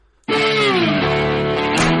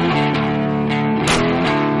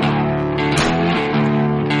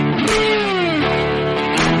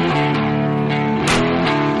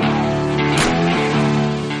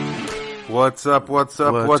What's up? What's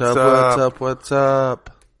up?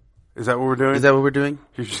 Is that what we're doing? Is that what we're doing?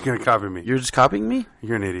 You're just going to copy me. You're just copying me?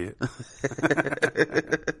 You're an idiot.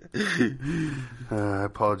 I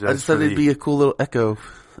apologize. I just thought it'd be a cool little echo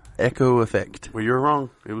effect. Well, you were wrong.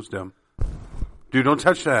 It was dumb. Dude, don't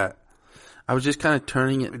touch that. I was just kind of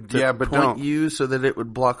turning it to but point don't. you so that it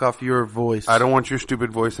would block off your voice. I don't want your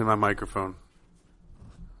stupid voice in my microphone.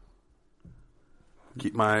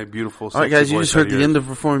 Keep my beautiful, sexy All right, guys, you voice just heard out the of end of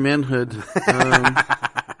Reforming Manhood.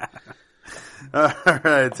 All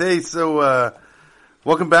right. Hey, so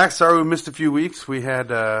welcome back. Sorry we missed a few weeks. We had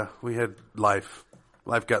life.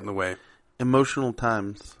 Life got in the way. Emotional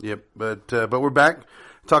times. Yep. But we're back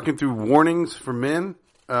talking through warnings for men.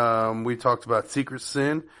 We talked about secret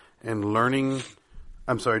sin and learning.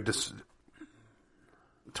 I'm sorry,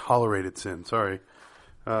 tolerated sin. Sorry.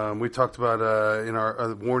 We talked about in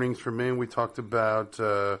our warnings for men. We talked about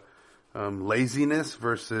laziness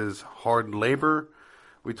versus hard labor.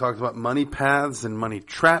 We talked about money paths and money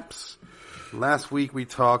traps. Last week we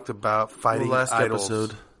talked about fighting idols.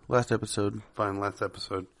 Last episode. Fine, last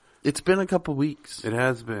episode. It's been a couple weeks. It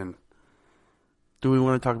has been. Do we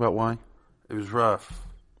want to talk about why? It was rough.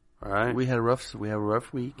 All right. We had a rough week. We have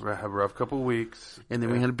a rough couple of weeks. And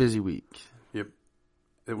then we had a busy week. Yep.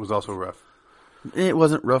 It was also rough. It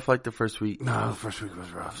wasn't rough like the first week. No, the first week was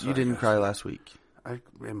rough. You didn't cry last week.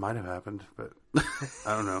 It might have happened, but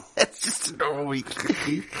I don't know. It's just a normal week.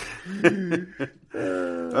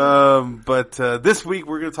 But this week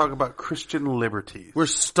we're going to talk about Christian liberties. We're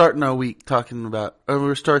starting our week talking about.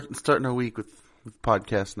 We're starting our week with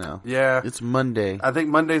podcasts now. Yeah, it's Monday. I think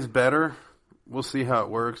Monday's better. We'll see how it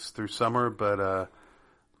works through summer, but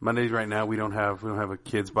Mondays right now we don't have a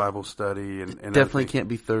kids Bible study and definitely can't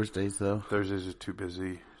be Thursdays though. Thursdays is too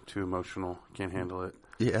busy, too emotional. Can't handle it.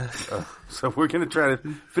 Yeah. So we're going to try to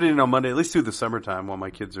fit it in on Monday, at least through the summertime while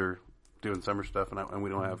my kids are doing summer stuff and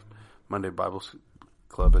we don't have Monday Bible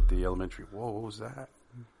Club at the elementary. Whoa, what was that?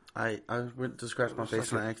 I went to scratch my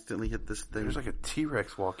face and I accidentally hit this thing. There's like a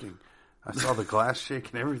T-Rex walking. I saw the glass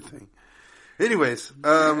shake and everything. Anyways,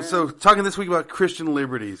 so talking this week about Christian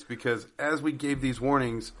liberties, because as we gave these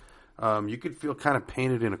warnings, you could feel kind of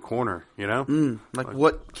painted in a corner, you know? Like,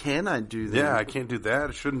 what can I do then? Yeah, I can't do that.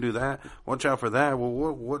 I shouldn't do that. Watch out for that. Well,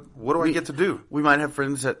 what do I get to do? We might have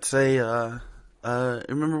friends that say,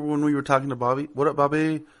 remember when we were talking to Bobby? What up,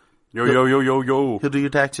 Bobby? Yo. He'll do your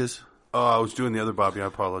taxes. Oh, I was doing the other Bobby. I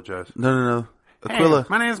apologize. No. Aquila. Hey,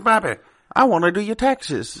 my name's Bobby. I want to do your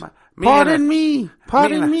taxes. Pardon me.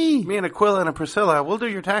 Me and Aquila and Priscilla, we'll do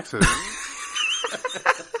your taxes.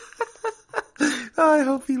 I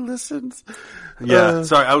hope he listens. Yeah,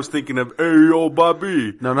 sorry, I was thinking of, hey, yo,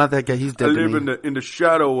 Bobby. No, not that guy. He's dead I to live me. in the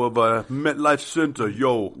shadow of a MetLife Center,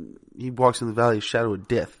 yo. He walks in the valley of shadow of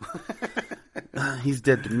death. He's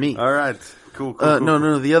dead to me. All right, cool.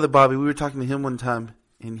 No, the other Bobby. We were talking to him one time,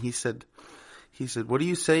 and he said, what do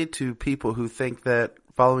you say to people who think that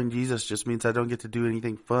following Jesus just means I don't get to do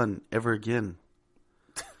anything fun ever again?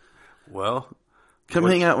 Well, come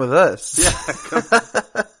hang out with us. Yeah,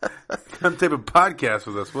 come tape a podcast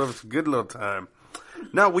with us. We'll have a good little time.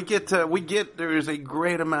 No, we get there is a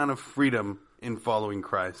great amount of freedom in following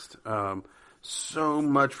Christ. So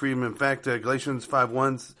much freedom. In fact, Galatians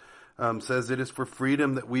 5:1 says it is for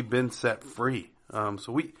freedom that we've been set free.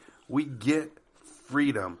 So we get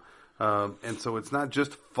freedom. And so it's not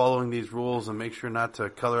just following these rules and make sure not to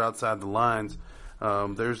color outside the lines.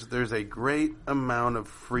 There's a great amount of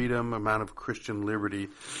freedom, amount of Christian liberty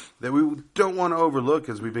that we don't want to overlook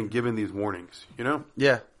as we've been given these warnings, you know?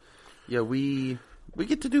 Yeah, we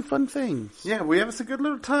get to do fun things. Yeah, we have us a good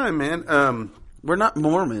little time, man. We're not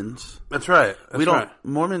Mormons. That's right.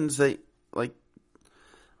 Mormons, they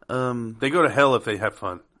go to hell if they have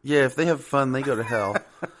fun. Yeah, if they have fun, they go to hell.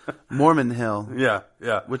 Mormon hell. Yeah.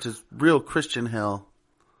 Which is real Christian hell.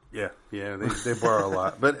 Yeah, they borrow a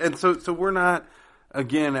lot. But so we're not,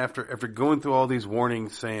 again, after going through all these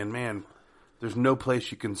warnings saying, man, there's no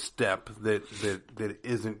place you can step that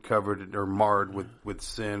isn't covered or marred with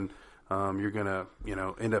sin. You're gonna,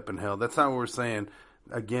 end up in hell. That's not what we're saying.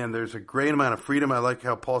 Again, there's a great amount of freedom. I like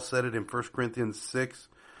how Paul said it in 1 Corinthians 6,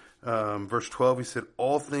 verse 12. He said,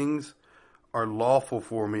 all things are lawful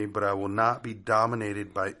for me, but I will not be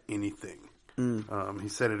dominated by anything. He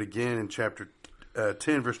said it again in chapter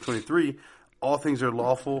 10, verse 23. All things are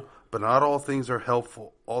lawful, but not all things are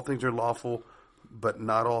helpful. All things are lawful, but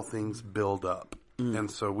not all things build up.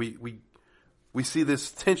 And so we see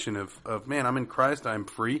this tension of man, I'm in Christ, I'm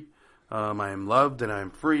free. I am loved and I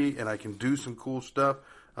am free and I can do some cool stuff.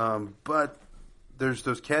 But there's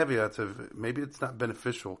those caveats of maybe it's not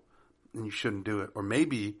beneficial and you shouldn't do it. Or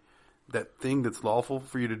maybe that thing that's lawful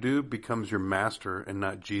for you to do becomes your master and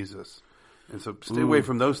not Jesus. And so stay away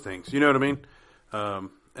from those things. You know what I mean?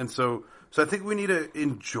 And so I think we need to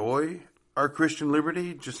enjoy our Christian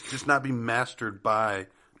liberty, just not be mastered by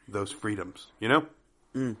those freedoms, you know?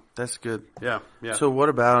 That's good. Yeah. So what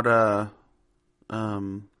about,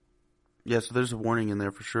 so there's a warning in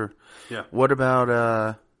there for sure. Yeah. What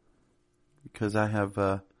about, because I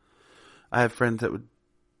have friends that would,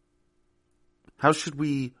 how should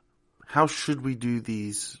we do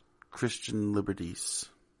these Christian liberties?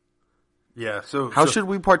 Yeah. So how should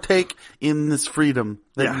we partake in this freedom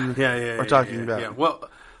that you are talking about? Yeah. Well,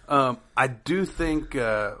 I do think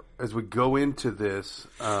as we go into this,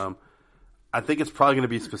 I think it's probably going to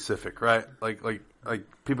be specific, right? Like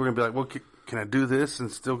people are going to be like, well, can I do this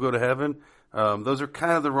and still go to heaven? Those are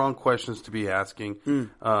kind of the wrong questions to be asking.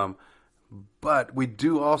 But we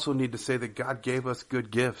do also need to say that God gave us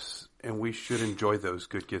good gifts, and we should enjoy those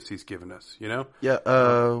good gifts He's given us, you know? Yeah,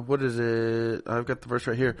 what is it? I've got the verse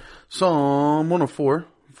right here. Psalm 104,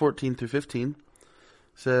 14 through 15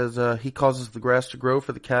 says, He causes the grass to grow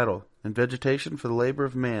for the cattle, and vegetation for the labor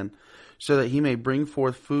of man, so that he may bring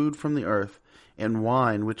forth food from the earth, and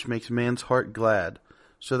wine which makes man's heart glad,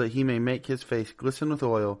 so that he may make his face glisten with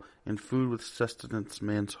oil, and food which sustains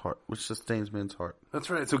man's heart.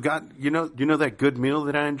 That's right. So God, you know that good meal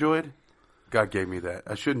that I enjoyed? God gave me that.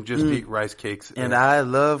 I shouldn't just eat rice cakes. And I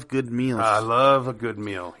love good meals. I love a good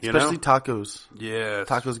meal. Especially tacos. Yes.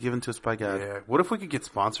 Tacos given to us by God. Yeah. What if we could get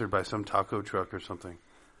sponsored by some taco truck or something?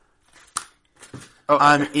 Oh,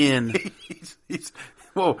 I'm in.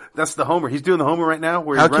 Whoa, that's the Homer. He's doing the Homer right now.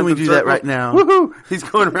 Where How he can we runs in do that circles. right now? Woohoo! He's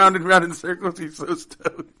going round and round in circles. He's so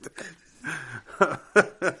stoked.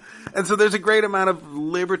 And so there's a great amount of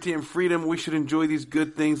liberty and freedom. We should enjoy these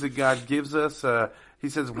good things that God gives us. He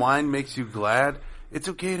says wine makes you glad. It's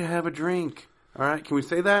okay to have a drink. All right? Can we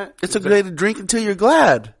say that? It's okay to drink until you're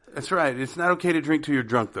glad. That's right. It's not okay to drink till you're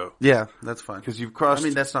drunk, though. Yeah, that's fine. Because you've crossed... I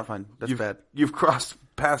mean, that's not fine. That's bad. You've crossed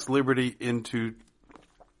past liberty into...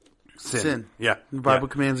 Sin. Yeah. The Bible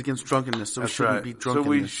commands against drunkenness, so That's we shouldn't right. be drunkenness. So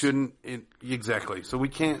we shouldn't... exactly. So we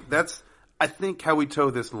can't... That's, I think, how we toe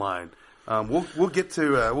this line. We'll get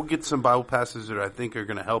some Bible passages that I think are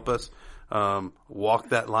going to help us walk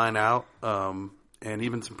that line out, and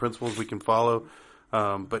even some principles we can follow.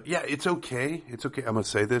 But yeah, it's okay. It's okay. I'm going to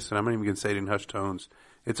say this, and I'm not even going to say it in hushed tones.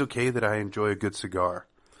 It's okay that I enjoy a good cigar.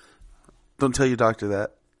 Don't tell your doctor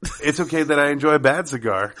that. It's okay that I enjoy a bad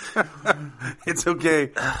cigar. It's okay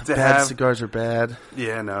to have... Bad cigars are bad.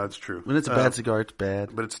 Yeah, no, it's true. When it's a bad cigar, it's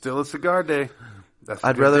bad. But it's still a cigar day.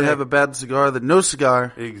 I'd rather have a bad cigar than no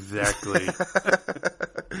cigar. Exactly.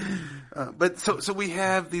 But so we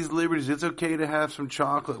have these liberties. It's okay to have some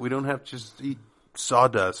chocolate. We don't have to just eat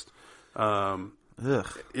sawdust. Ugh.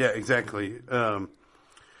 Yeah, exactly.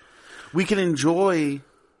 We can enjoy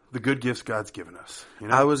the good gifts God's given us. You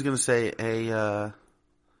know? I was going to say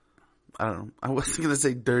I don't know. I wasn't going to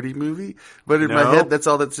say dirty movie, but in my head, that's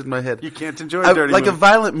all that's in my head. You can't enjoy a dirty like movie. a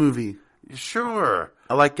violent movie. Sure.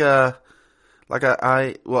 I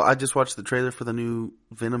just watched the trailer for the new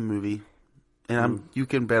Venom movie, and you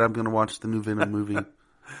can bet I'm going to watch the new Venom movie.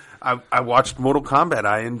 I watched Mortal Kombat.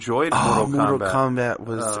 I enjoyed Mortal Kombat. Mortal Kombat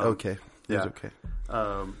was okay. It was okay.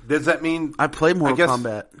 Does that mean I played Mortal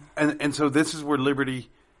Kombat? And so this is where liberty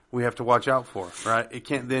we have to watch out for, right? It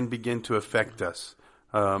can't then begin to affect us,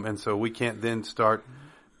 and so we can't then start,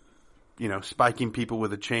 spiking people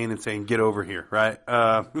with a chain and saying, "Get over here," right?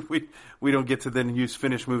 We don't get to then use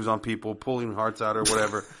finish moves on people, pulling hearts out or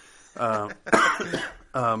whatever.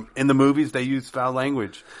 In the movies, they use foul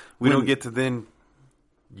language. We don't get to then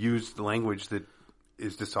use the language that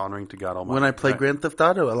is dishonoring to God Almighty. When I play Grand Theft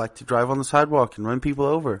Auto, I like to drive on the sidewalk and run people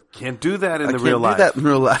over. Can't do that in real life. I can't do that in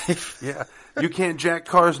real life. Yeah, you can't jack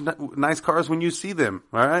cars, nice cars, when you see them.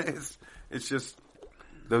 All right, it's just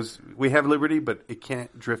those. We have liberty, but it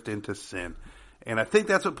can't drift into sin. And I think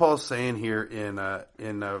that's what Paul's saying here in 1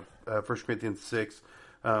 Corinthians 6.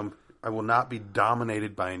 I will not be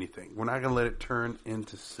dominated by anything. We're not going to let it turn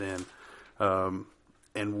into sin.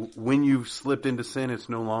 And when you've slipped into sin, it's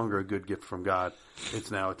no longer a good gift from God.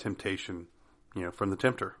 It's now a temptation, from the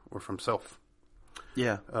tempter or from self.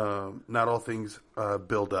 Yeah. Not all things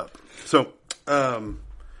build up. So we're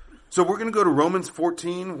going to go to Romans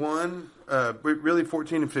 14:1, really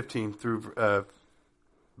 14 and 15 through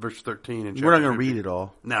verse 13. And we're not going to read it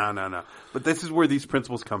all. No. But this is where these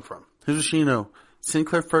principles come from. Here's what you know.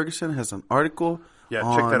 Sinclair Ferguson has an article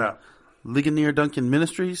on check that out. Ligonier Duncan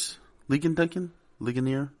Ministries.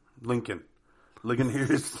 Ligonier?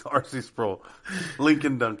 Ligonier is R.C. Sproul.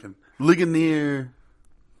 Lincoln Duncan. Ligonier.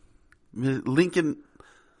 Lincoln.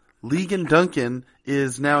 Ligon Duncan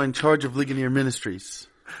is now in charge of Ligonier Ministries.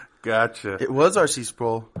 Gotcha. It was R.C.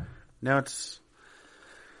 Sproul. Now it's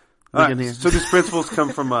Ligonier. Right, so these principles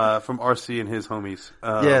come from R.C. and his homies.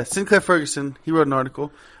 Yeah, Sinclair Ferguson, he wrote an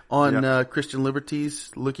article on Christian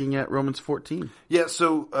liberties looking at Romans 14. Yeah,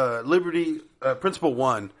 so liberty, principle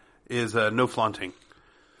 1 is no flaunting.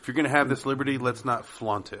 If you're going to have this liberty, let's not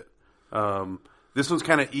flaunt it. This one's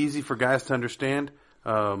kind of easy for guys to understand.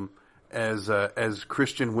 As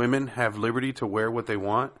Christian women have liberty to wear what they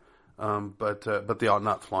want, but they ought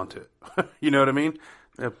not flaunt it. You know what I mean?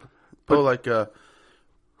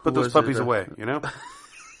 Put those puppies away, you know?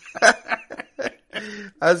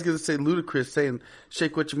 I was going to say Ludacris saying,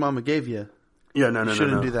 shake what your mama gave you. Yeah, no.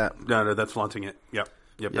 Shouldn't do that. No, that's flaunting it. Yep,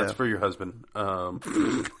 that's for your husband.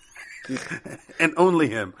 And only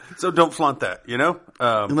him. So don't flaunt that, you know?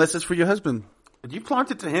 Unless it's for your husband. You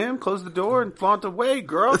flaunt it to him, close the door, and flaunt away,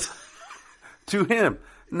 girl. To him,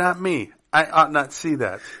 not me. I ought not see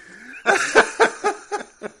that.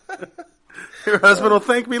 Your husband will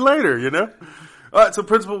thank me later, you know? All right, so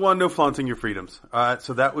principle 1, no flaunting your freedoms. All right,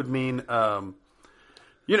 so that would mean,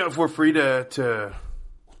 if we're free to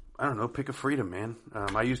I don't know, pick a freedom, man.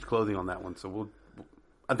 I used clothing on that one, so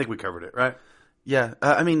I think we covered it, right? Yeah,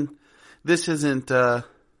 this isn't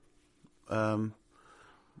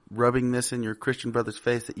rubbing this in your Christian brother's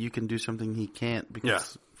face that you can do something he can't,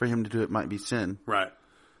 because for him to do it might be sin. Right.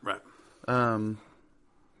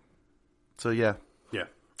 So yeah. Yeah.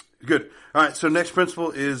 Good. All right, so next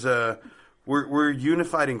principle is we're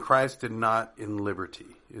unified in Christ and not in liberty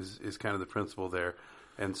is kind of the principle there.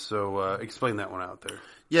 And so explain that one out there.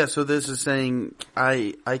 Yeah, so this is saying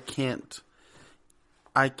I can't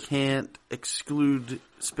exclude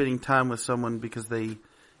spending time with someone because they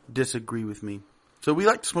disagree with me. So we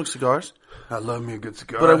like to smoke cigars. I love me a good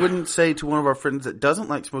cigar. But I wouldn't say to one of our friends that doesn't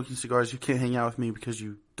like smoking cigars, you can't hang out with me because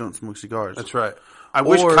you don't smoke cigars. That's right. I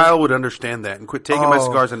wish Kyle would understand that and quit taking my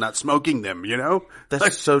cigars and not smoking them, you know?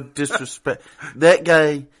 That's so disrespect. That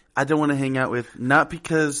guy I don't want to hang out with, not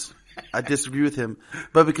because I disagree with him,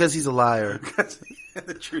 but because he's a liar.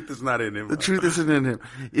 The truth is not in him. The truth isn't in him.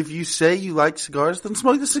 If you say you like cigars, then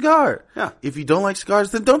smoke the cigar. Yeah. If you don't like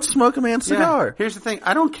cigars, then don't smoke a man's cigar. Yeah. Here's the thing.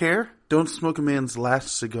 I don't care. Don't smoke a man's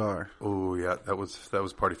last cigar. Oh, yeah. That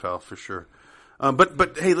was party foul for sure.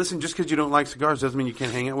 But hey, listen, just because you don't like cigars doesn't mean you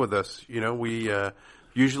can't hang out with us. You know, we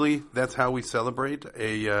usually that's how we celebrate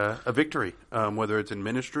a victory, whether it's in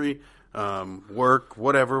ministry, work,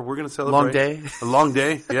 whatever. We're going to celebrate long day, a long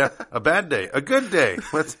day, yeah, a bad day, a good day.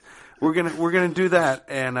 We're gonna do that,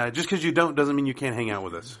 and just because you don't doesn't mean you can't hang out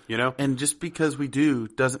with us. You know, and just because we do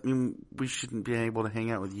doesn't mean we shouldn't be able to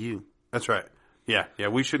hang out with you. That's right. Yeah.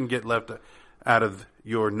 We shouldn't get left out of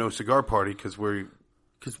your no cigar party because we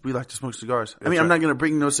like to smoke cigars. That's right. I'm not going to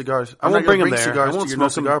bring no cigars. I won't bring them there. Cigars I won't to your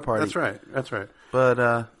smoke no cigar party. That's right.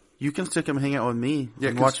 But you can still come hang out with me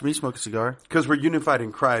and watch me smoke a cigar. Because we're unified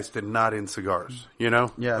in Christ and not in cigars. You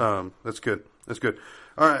know? Yeah. That's good.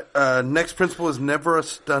 All right. Next principle is never a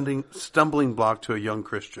stumbling block to a young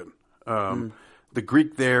Christian. The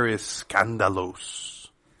Greek there is skandalos.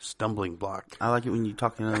 Stumbling block. I like it when you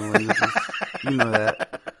talk in other languages. You know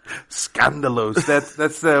that. Skandalos.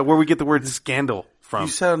 That's where we get the word scandal from. You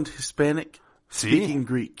sound Hispanic speaking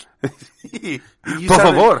Greek. You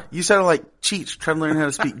sounded like Cheech trying to learn how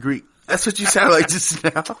to speak Greek. That's what you sound like just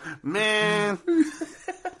now. Man.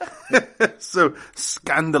 So,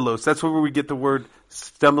 skandalos. That's where we get the word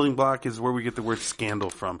stumbling block is where we get the word scandal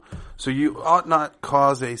from. So you ought not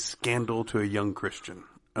cause a scandal to a young Christian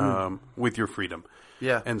with your freedom.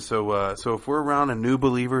 Yeah. And so if we're around a new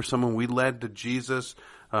believer, someone we led to Jesus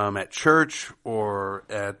at church or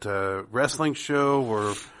at a wrestling show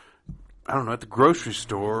or, I don't know, at the grocery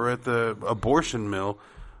store or at the abortion mill,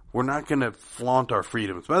 we're not going to flaunt our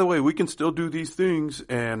freedoms. By the way, we can still do these things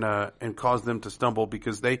and cause them to stumble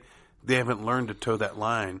because they haven't learned to toe that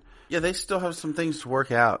line. Yeah, they still have some things to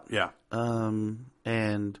work out. Yeah.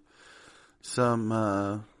 And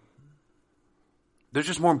some there's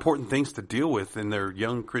just more important things to deal with in their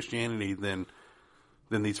young Christianity than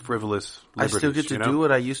these frivolous liberties. I still get to do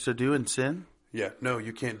what I used to do and sin? Yeah, no,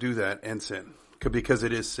 you can't do that and sin because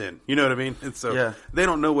it is sin. You know what I mean? And so they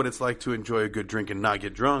don't know what it's like to enjoy a good drink and not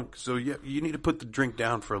get drunk. So you need to put the drink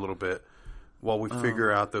down for a little bit while we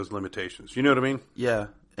figure out those limitations. You know what I mean? Yeah,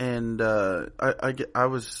 and you're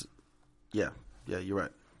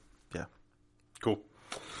right. Yeah. Cool.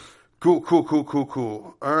 All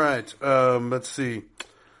right. Let's see.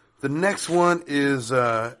 The next one is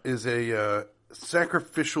a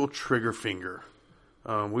sacrificial trigger finger.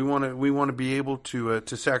 We want to be able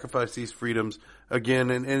to sacrifice these freedoms again,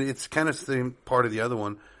 and it's kind of the same part of the other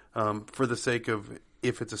one, for the sake of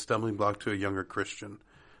if it's a stumbling block to a younger Christian,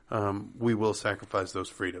 we will sacrifice those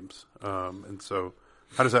freedoms. And so,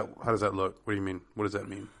 how does that look? What do you mean? What does that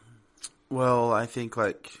mean? Well, I think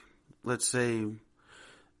let's say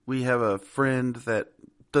we have a friend that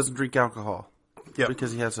doesn't drink alcohol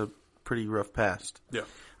because he has a pretty rough past. Yeah.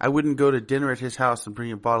 I wouldn't go to dinner at his house and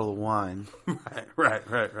bring a bottle of wine. Right.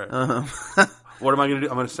 What am I going to do?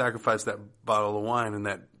 I'm going to sacrifice that bottle of wine and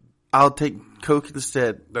that. I'll take Coke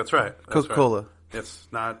instead. That's right. Coca-Cola. Right. Yes,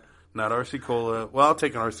 not RC Cola. Well, I'll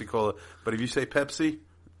take an RC Cola, but if you say Pepsi,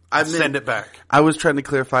 send it back. I was trying to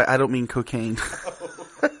clarify. I don't mean cocaine.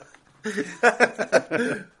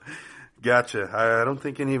 Gotcha. I don't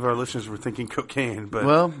think any of our listeners were thinking cocaine, but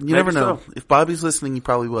well, you never know. So. If Bobby's listening, he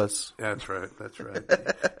probably was. That's right.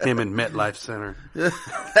 Him in MetLife Center.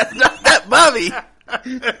 Not that Bobby.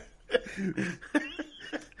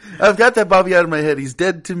 I've got that Bobby out of my head. He's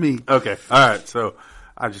dead to me. Okay. All right. So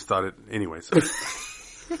I just thought it anyway. So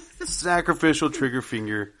sacrificial trigger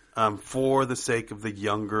finger for the sake of the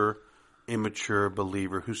younger, immature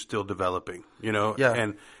believer who's still developing. Yeah.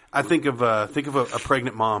 And I think of a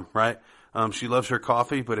pregnant mom, right? She loves her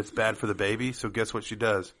coffee, but it's bad for the baby. So guess what she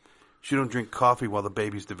does? She don't drink coffee while the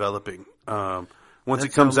baby's developing. Once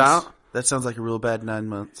it comes out, that sounds like a real bad 9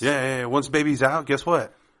 months. Yeah. Once baby's out, guess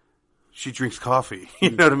what? She drinks coffee.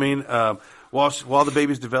 You know what I mean? While the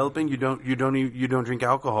baby's developing, you don't drink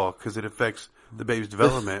alcohol because it affects the baby's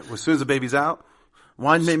development. As soon as the baby's out,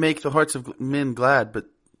 wine may make the hearts of men glad, but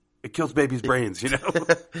it kills babies' brains.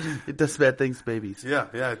 It does bad things to babies.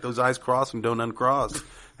 Yeah. Those eyes cross and don't uncross.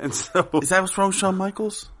 And so, is that what's wrong with Shawn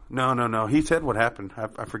Michaels? No. He said what happened.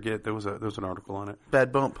 I forget. There was an article on it.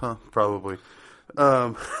 Bad bump, huh? Probably.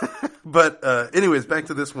 But anyways, back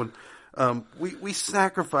to this one. We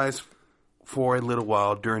sacrifice for a little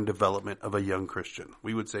while during development of a young Christian.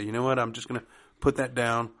 We would say, you know what? I'm just going to put that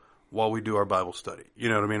down while we do our Bible study. You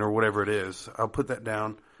know what I mean? Or whatever it is. I'll put that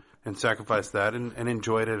down and sacrifice that and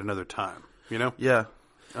enjoy it at another time. Yeah.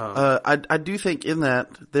 I do think in that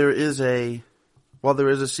while there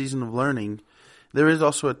is a season of learning, there is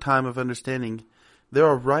also a time of understanding. There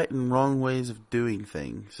are right and wrong ways of doing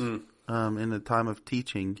things in the time of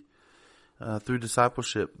teaching through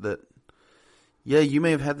discipleship that, you may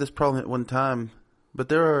have had this problem at one time, but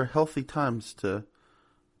there are healthy times to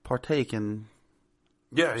partake in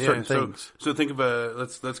certain things. So think of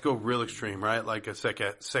let's go real extreme, right? Like a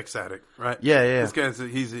sex addict, right? Yeah. This guy's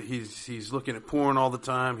he's looking at porn all the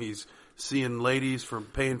time. He's seeing ladies for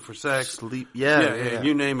paying for sex, sleep. Yeah.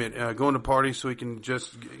 You name it. Going to parties so he can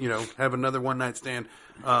just have another one night stand.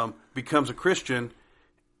 Becomes a Christian,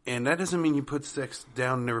 and that doesn't mean you put sex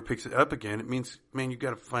down and never picks it up again. It means, man, you got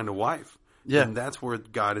to find a wife. Yeah, and that's where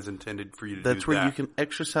God is intended for you to do that. That's where you can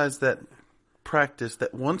exercise that practice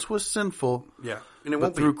that once was sinful. Yeah, and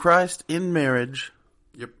but through Christ in marriage,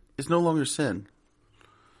 is no longer sin.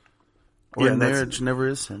 Or in marriage never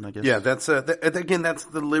is sin, I guess. Yeah, that's again, that's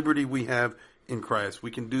the liberty we have in Christ. We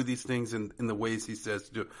can do these things in the ways He says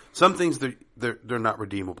to do it. Some things they're not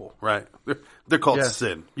redeemable, right? They're called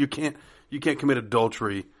sin. You can't commit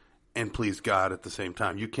adultery and please God at the same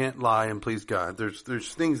time. You can't lie and please God.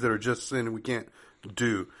 There's things that are just sin and we can't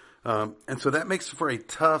do. And so that makes for a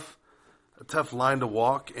tough line to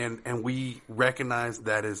walk, and we recognize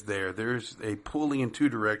that is there. There's a pulling in two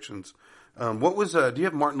directions. Do you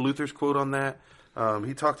have Martin Luther's quote on that?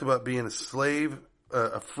 He talked about being a slave,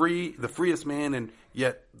 the freest man, and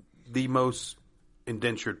yet the most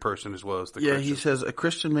indentured person as well as the Christian. Yeah, he says, a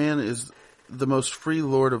Christian man is the most free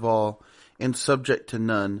lord of all and subject to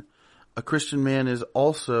none. A Christian man is the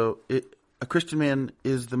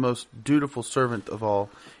most dutiful servant of all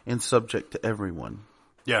and subject to everyone.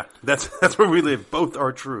 Yeah, that's where we live. Both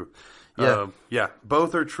are true. Yeah.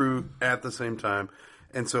 Both are true at the same time.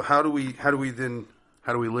 And so how do we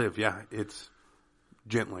live? Yeah, it's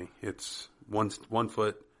gently. It's one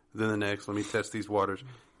foot, then the next. Let me test these waters.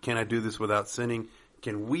 Can I do this without sinning?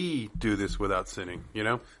 Can we do this without sinning?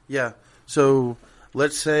 Yeah. So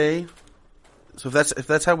let's say, if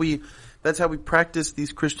that's how we practice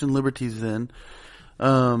these Christian liberties. Then,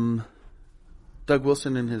 Doug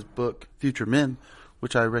Wilson in his book Future Men,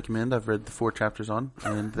 which I recommend. I've read the 4 chapters on,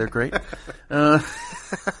 and they're great.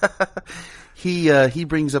 He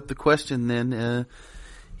brings up the question. Then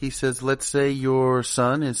he says, let's say your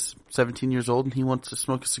son is 17 years old and he wants to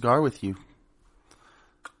smoke a cigar with you.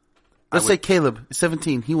 Let's say Caleb is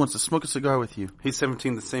 17. He wants to smoke a cigar with you. He's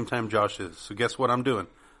 17 the same time Josh is. So guess what I'm doing?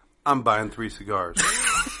 I'm buying 3 cigars.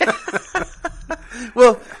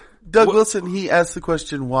 Well, Doug Wilson, he asked the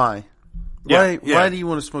question, why? Why do you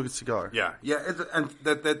want to smoke a cigar? Yeah. And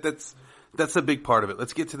that's a big part of it.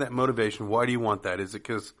 Let's get to that motivation. Why do you want that? Is it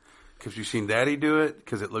because because you've seen Daddy do it,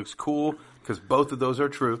 because it looks cool, because both of those are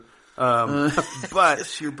true. But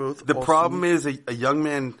Yes, you're both the awesome. problem is a young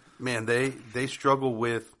man, they struggle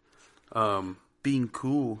with, being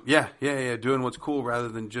cool. yeah, doing what's cool rather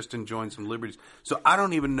than just enjoying some liberties. So I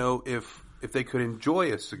don't even know if they could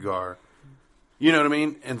enjoy a cigar. You know what I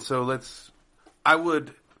mean? And so I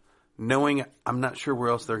would, knowing I'm not sure where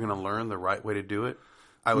else they're going to learn the right way to do it,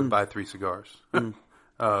 I would buy 3 cigars.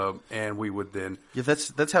 And we would then... Yeah,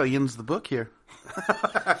 that's how he ends the book here.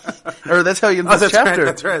 Or that's how he ends this chapter.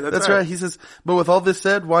 Right, that's right. He says, but with all this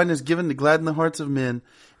said, wine is given to gladden the hearts of men,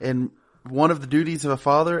 and one of the duties of a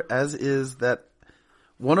father is that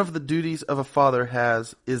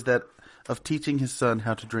of teaching his son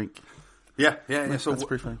how to drink. Yeah. So That's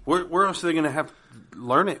pretty funny. where else are they going to have to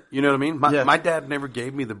learn it? You know what I mean? Yeah. My dad never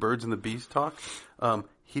gave me the birds and the bees talk.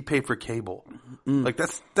 He paid for cable. Like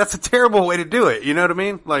that's a terrible way to do it. You know what I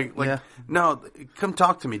mean? Like Yeah. no, come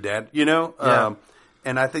talk to me, Dad. You know? Yeah.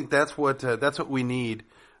 And I think that's what we need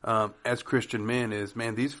as Christian men is,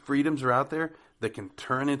 man, these freedoms are out there that can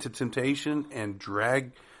turn into temptation and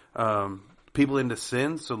drag people into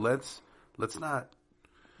sin. So let's not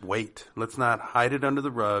wait. Let's not hide it under the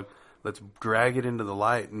rug. Let's drag it into the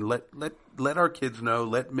light and let our kids know,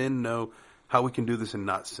 let men know how we can do this and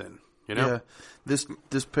not sin. You know? Yeah.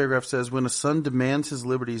 This paragraph says, when a son demands his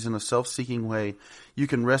liberties in a self-seeking way, you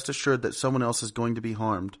can rest assured that someone else is going to be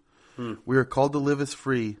harmed. We are called to live as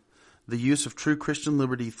free. The use of true Christian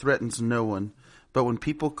liberty threatens no one. But when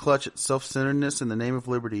people clutch at self-centeredness in the name of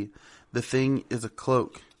liberty, the thing is a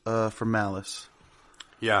cloak for malice.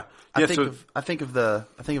 Yeah. I think of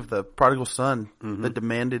the prodigal son that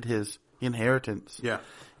demanded his inheritance. Yeah.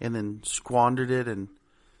 And then squandered it, and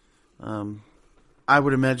I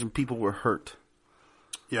would imagine people were hurt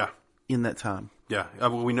Yeah. in that time. Yeah.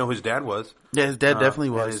 Well, we know his dad was. Yeah, his dad definitely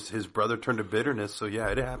And was. his brother turned to bitterness. So yeah,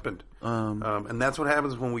 it happened. And that's what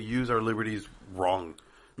happens when we use our liberties wrong.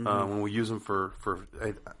 When we use them for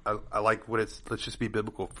I like what let's just be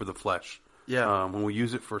biblical, for the flesh. Yeah. When we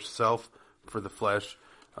use it for self, for the flesh.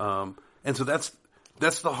 And so that's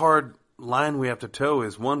the hard line we have to toe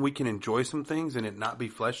is, one, we can enjoy some things and it not be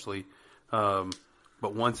fleshly. But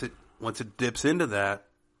once it dips into that,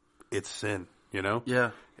 it's sin, you know?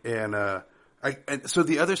 Yeah. And, and so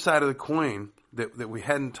the other side of the coin that we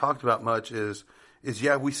hadn't talked about much is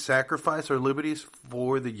yeah, we sacrifice our liberties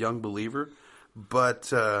for the young believer,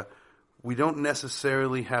 but, we don't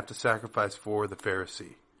necessarily have to sacrifice for the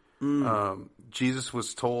Pharisee. Jesus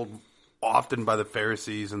was told often by the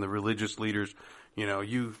Pharisees and the religious leaders, you know,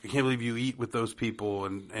 you can't believe you eat with those people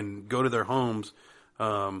and go to their homes.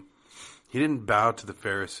 He didn't bow to the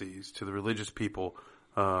Pharisees, to the religious people.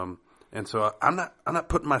 And so I'm not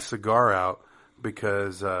putting my cigar out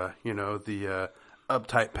because, you know, the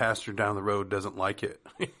uptight pastor down the road doesn't like it.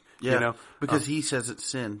 Yeah. You know? Because he says it's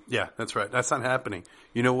sin. Yeah, that's right. That's not happening.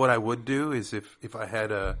 You know what I would do is if I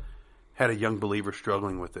had a young believer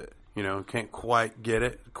struggling with it, you know, can't quite get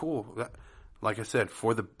it. Cool. Like I said,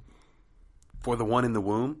 for the one in the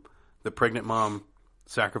womb, the pregnant mom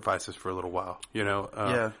sacrifices for a little while, you know.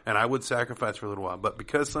 Yeah. And I would sacrifice for a little while, but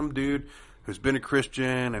because some dude who's been a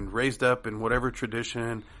Christian and raised up in whatever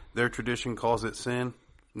tradition, their tradition calls it sin,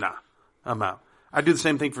 nah, I'm out. I do the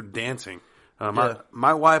same thing for dancing.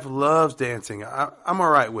 My wife loves dancing. I'm all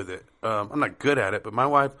right with it. I'm not good at it, but my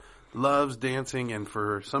wife loves dancing, and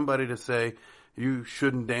for somebody to say you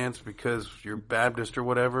shouldn't dance because you're Baptist or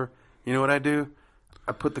whatever, you know what I do?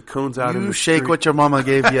 I put the cones out in the shake street. what your mama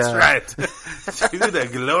gave you. That's right. To the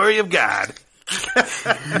glory of God.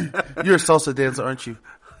 You're a salsa dancer, aren't you?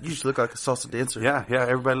 You just look like a salsa dancer. Yeah.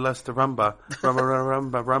 Everybody loves to rumba.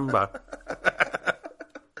 Rumba.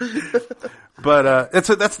 But that's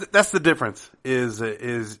the difference.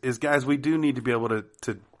 Is guys, we do need to be able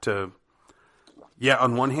to yeah,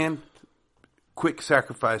 on one hand, quick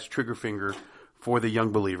sacrifice, trigger finger for the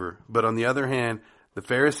young believer. But on the other hand, the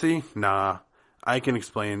Pharisee, nah, I can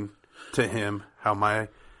explain to him how my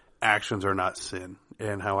actions are not sin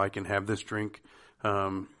and how I can have this drink,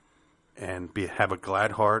 and have a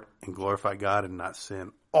glad heart and glorify God and not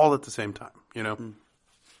sin all at the same time, you know?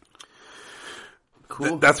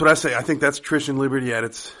 Cool. That's what I say. I think that's Christian liberty at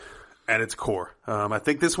its core. I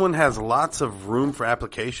think this one has lots of room for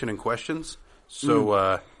application and questions.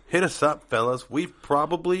 So, hit us up, fellas. We've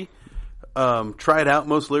probably, tried out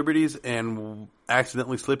most liberties and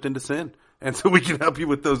accidentally slipped into sin. And so we can help you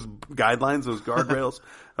with those guidelines, those guardrails,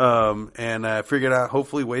 and figure out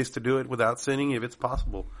hopefully ways to do it without sinning if it's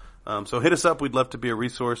possible. So hit us up. We'd love to be a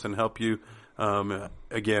resource and help you.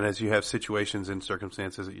 Again, as you have situations and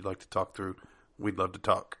circumstances that you'd like to talk through, we'd love to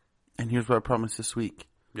talk. And here's what I promised this week.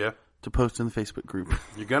 Yeah. To post in the Facebook group.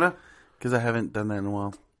 You gonna? Because I haven't done that in a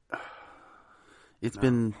while. It's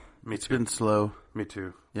been slow. Me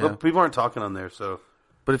too. Yeah. Well, people aren't talking on there, so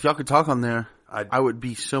But if y'all could talk on there, I'd- I would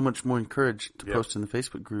be so much more encouraged to Yep. post in the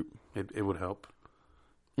Facebook group. it would help.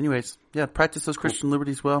 Anyways, yeah, practice those Christian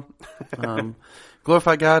liberties well.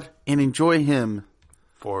 Glorify God and enjoy Him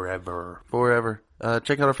Forever. forever.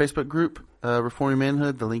 Check out our Facebook group, Reforming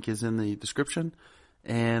Manhood. The link is in the description.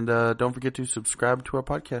 And don't forget to subscribe to our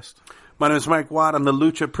podcast. My name is Mike Watt. I'm the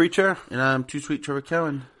Lucha Preacher. And I'm Too Sweet Trevor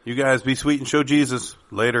Cowan. You guys be sweet and show Jesus.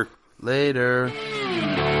 Later. Later.